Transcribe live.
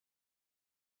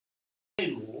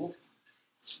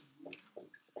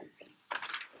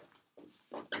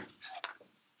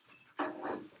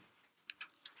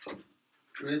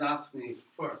read after me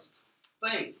first.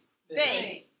 Bei,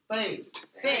 Bei, bei,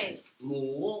 Bei,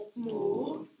 Mu,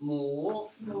 Mu, Mu,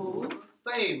 Mu,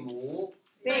 Bei Mu,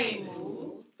 Bei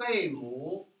Mu, Bei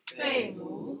Mu. Bei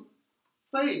Mu.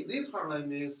 Bei literally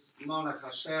means more like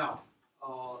a shell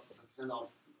or a kind of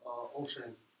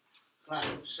ocean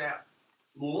clam shell.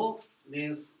 Mu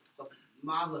means the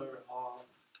mother or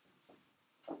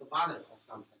the body of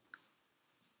something.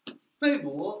 Bei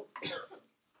Mu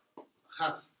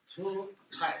has two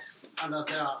types, and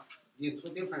they are in two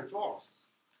different drawers.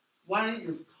 One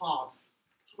is called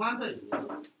Chuan Bei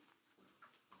Mu.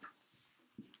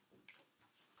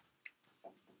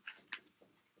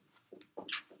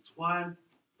 Chuan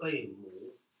Bei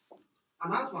Mu.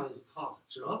 Another one is called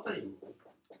Zhe Bei Mu.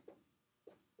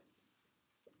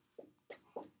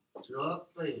 Zhe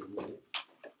Bei Mu.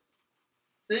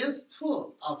 These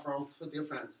two are from two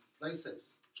different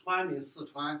places. Chuan means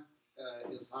Sichuan,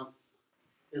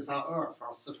 is an herb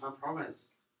from Sichuan province.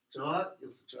 Zhe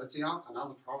is Zhejiang,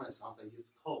 another province on the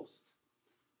east coast.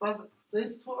 But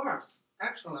these two herbs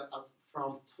actually are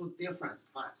from two different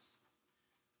plants.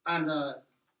 And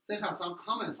they have some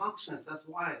common functions. That's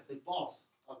why they both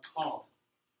are called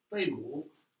Bei Mu,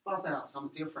 but there are some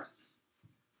difference.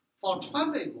 For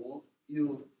Chuan Bei Mu,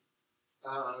 you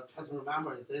try to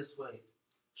remember it this way.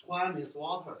 Chuan means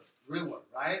water, river,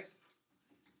 right?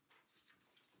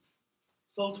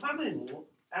 So Chuan Bei Mu,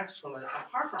 actually,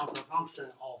 apart from the function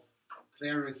of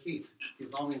clearing heat,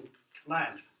 dissolving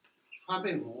phlegm, Chuan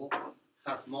Bei Mu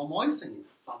has more moistening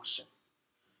function.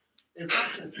 It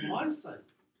functions to moisten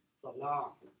the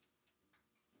lung.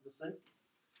 You see?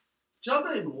 Zhe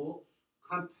Bei Mu,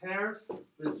 compared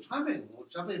with Chuan Bei Mu,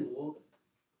 Zhe Bei Mu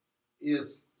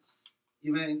is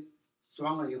even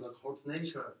stronger in the cold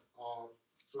nature or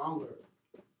stronger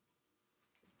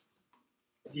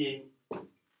in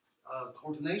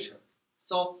cold nature.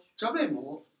 So Zhe Bei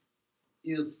Mu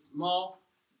is more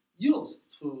used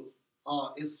to,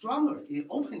 is stronger in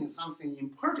opening something, in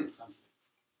purging something.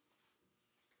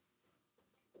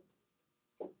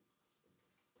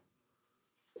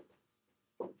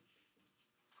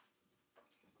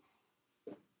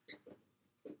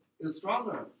 Is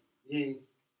stronger in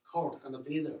cold and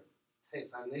bitter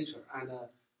taste and nature, and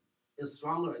is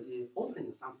stronger in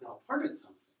opening something or purging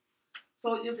something.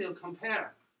 So if you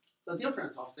compare the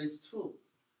difference of these two,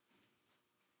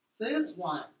 this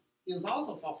one is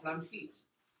also for phlegm heat,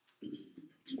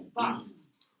 but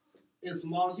is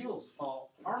more used for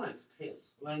chronic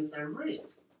case when there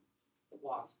is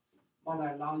what? More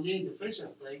like lung yin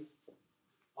deficiency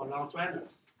or lung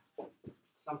dryness,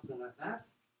 something like that,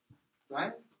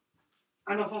 right?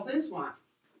 And for this one,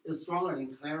 it's stronger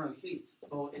in clearing heat,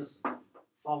 so it's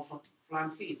for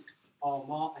phlegm heat or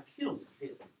more acute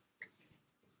case.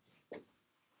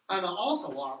 And also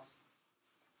what?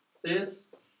 This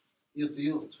is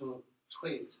used to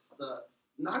treat the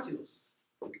nodules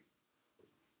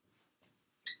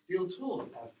due to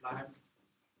phlegm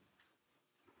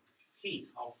heat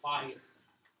or fire.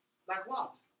 Like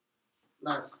what?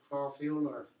 Like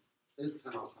scrofular, this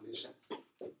kind of conditions.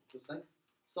 You see?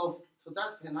 So to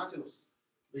desiccate nodules,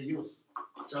 we use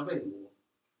Zhe Bei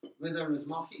Mu. When there is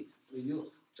more heat, we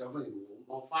use Zhe Bei Mu,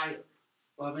 more fire.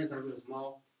 But when there is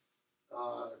more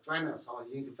dryness or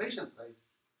yin deficiency,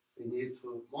 we need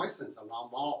to moisten the lung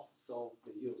more, so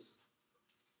we use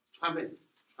Chuan Bei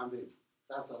Mu.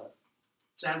 That's a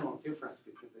general difference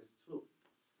between these two.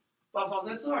 But for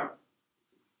this herb,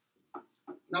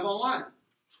 number one,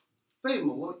 Bei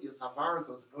Mu is a very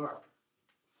good herb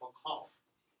for cough.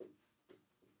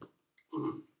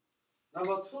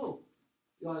 Number two,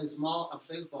 is more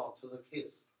applicable to the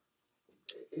case.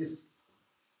 Is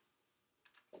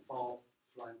for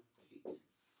phlegm heat.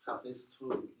 Have these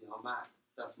two in your mind.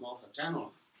 That's more the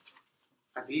general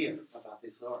idea about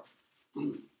this herb.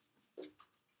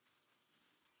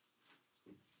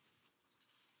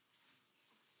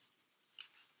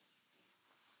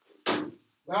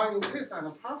 Well, in case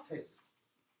and practice,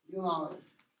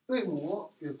 Bei Mu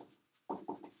is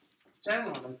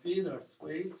generally bitter,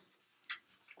 sweet,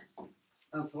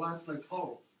 and slightly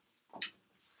cold.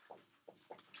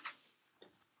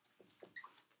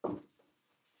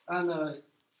 And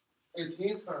it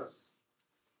enters,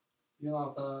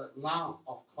 the lung,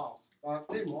 of course, but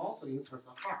Bei Mu also enters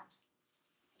the heart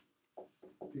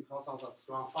because of the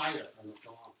strong fire and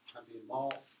so on, can be more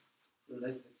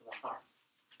related to the heart.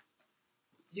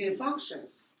 In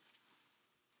functions,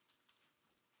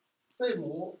 Bei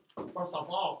Mu, first of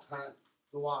all, can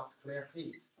do what? Clear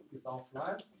heat, dissolve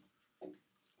phlegm.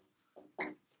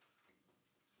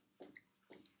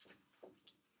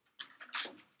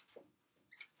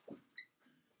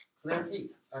 Clear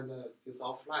heat and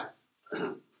dissolve phlegm.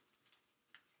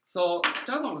 So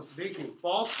generally speaking,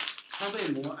 both Bei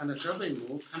Mu and Bei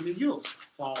Mu can be used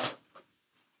for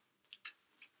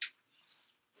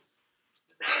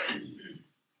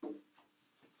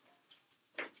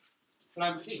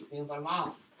phlegm heat in the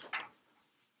lung.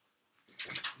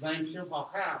 When people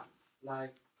have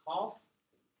like cough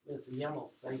with yellow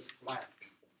thick phlegm,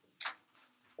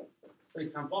 they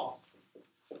can both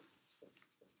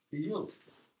be used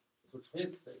to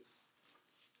treat this.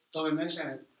 So we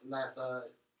mentioned that the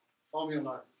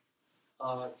formula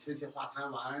七七化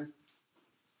痰丸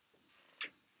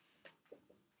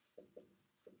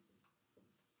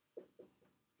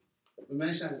we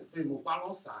mentioned 贝母花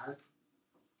龙散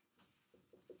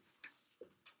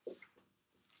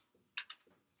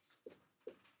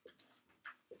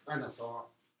and so on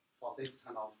for this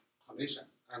kind of condition.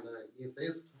 And in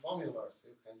these two formulas,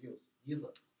 you can use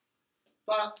either.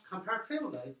 But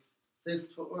comparatively, these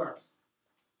two herbs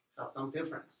have some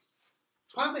difference.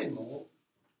 Chuan Bei Mu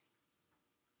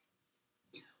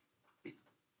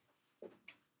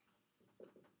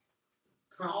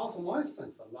can also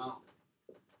moisten the lung.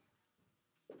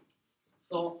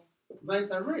 So when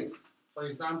there is, for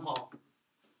example,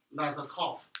 like a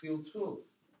cough due to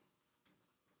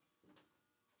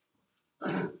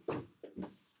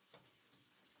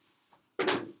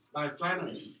like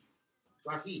dryness,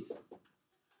 dry heat,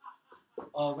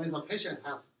 or when the patient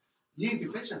has yin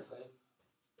deficiency,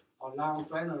 or lung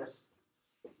dryness,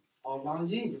 or lung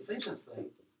yin deficiency,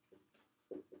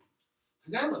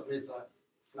 together with the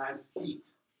phlegm heat,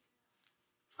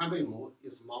 Chuan Bei Mu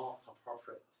is more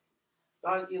appropriate.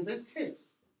 But in this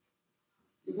case,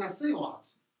 you can see what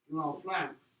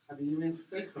phlegm can be even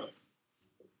thicker.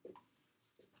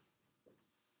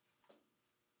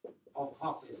 Of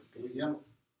course, it's still yellow.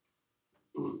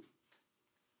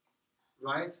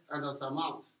 Right? And the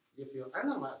amount, if you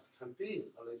analyze, can be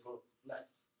a little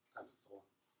less, and so on.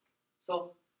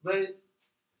 So when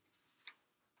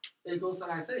it goes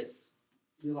like this,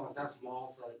 that's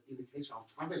more the indication of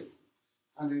Chuan Bei Mu.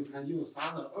 And you can use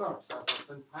other herbs at the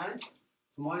same time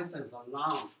to moisten the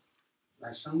lung,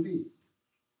 like shengdi,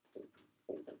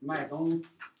 maidong,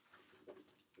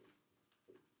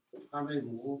 Chuan Bei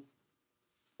Mu,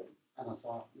 and so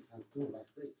on. You can do like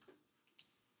this.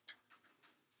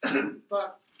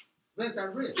 But when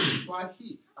there is dry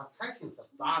heat attacking the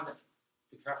body,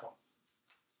 be careful.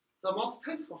 The most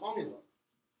typical formula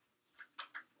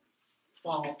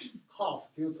for cough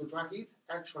due to dry heat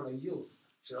actually used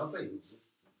Bei Mu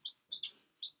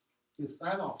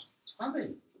instead of Chuan Bei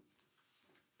Mu.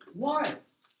 Why?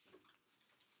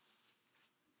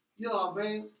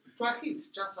 When dry heat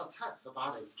just attacks the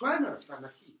body, dryness and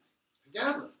heat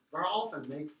together very often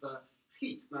make the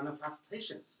heat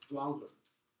manifestation stronger.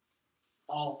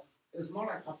 Or it's more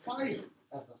like a fire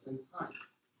at the same time.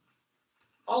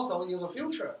 Also, in the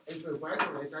future, it will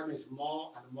gradually damage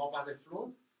more and more body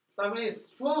fluid. But when it's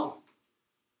strong,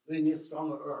 we need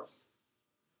stronger herbs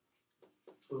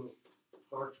to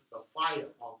purge the fire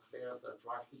or clear the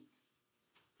dry heat.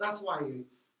 That's why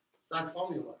that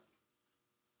formula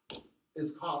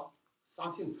is called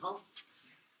Sanxing Tang.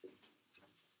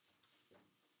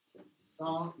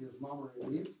 Sang is mulberry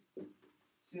leaf,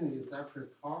 Xing is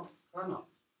apricot kernel.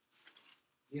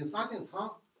 In Sanxing Tang,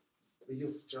 we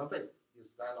use Bei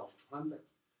instead of Chuan Bei.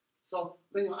 So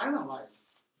when you analyze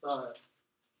the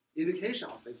indication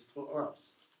of these two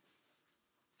herbs,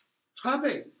 Chuan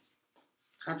Bei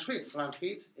can treat phlegm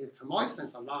heat, it can moisten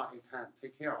the lung, it can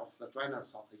take care of the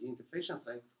dryness of the yin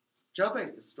deficiency. Bei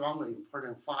is strongly in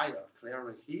purging fire,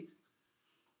 clearing heat.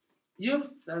 If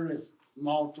there is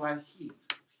more dry heat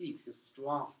is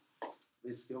strong,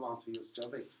 we still want to use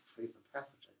Bei to treat the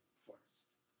pathogen first.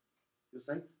 You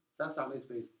see, that's a little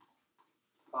bit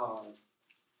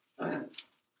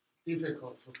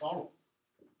difficult to follow.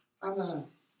 And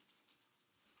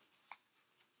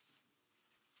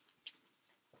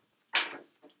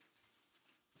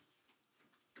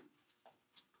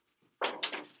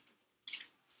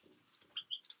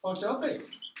for Bei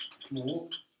Mu,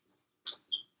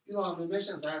 we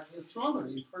mentioned that it's stronger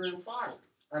in purging fire,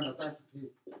 and that's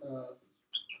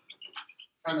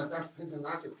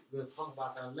pathologic. We'll talk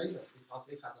about that later because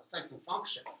we have the second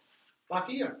function. But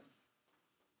here,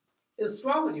 it's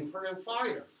stronger in purging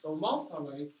fire, so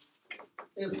mostly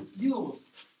it's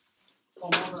used for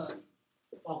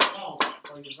cough,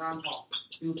 for example,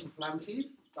 due to phlegm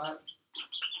heat, but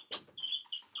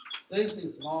this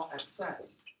is more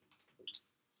excess,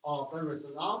 or there is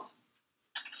not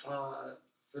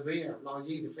severe lung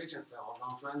yin deficiency or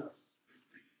lung dryness.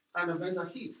 And when the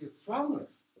heat is stronger,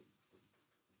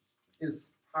 it's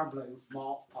probably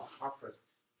more appropriate.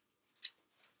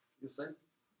 You see?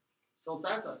 So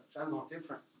that's a general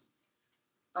difference.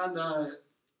 And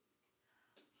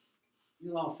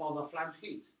for the flat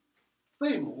heat,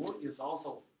 Bei Mu is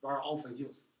also very often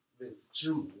used with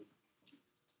Zhi Mu.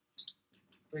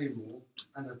 Bei Mu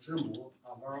and Zhi Mu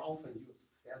are very often used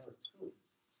together too.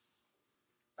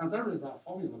 And there is a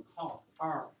formula called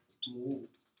Er Mu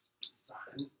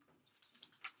San,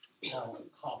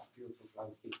 cough due to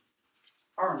flat heat.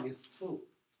 Er means two.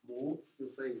 Mu, you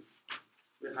say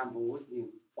we have Mu in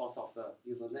both of the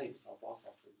either names or both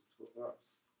of these two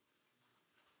verbs.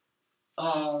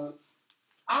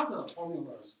 Other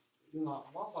formulas,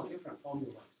 lots of different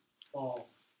formulas for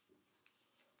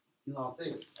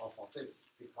this or for this,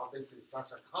 because this is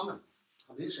such a common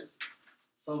condition.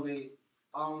 So we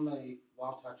only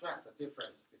want to address the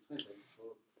difference between these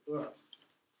two verbs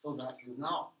so that you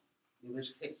know in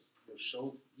which case you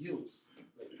should use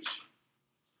which.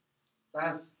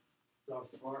 That's the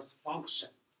first function.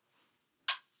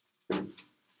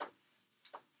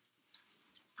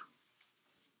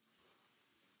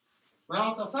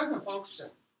 Well, the second function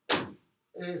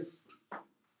is,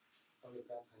 we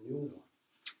got a new one.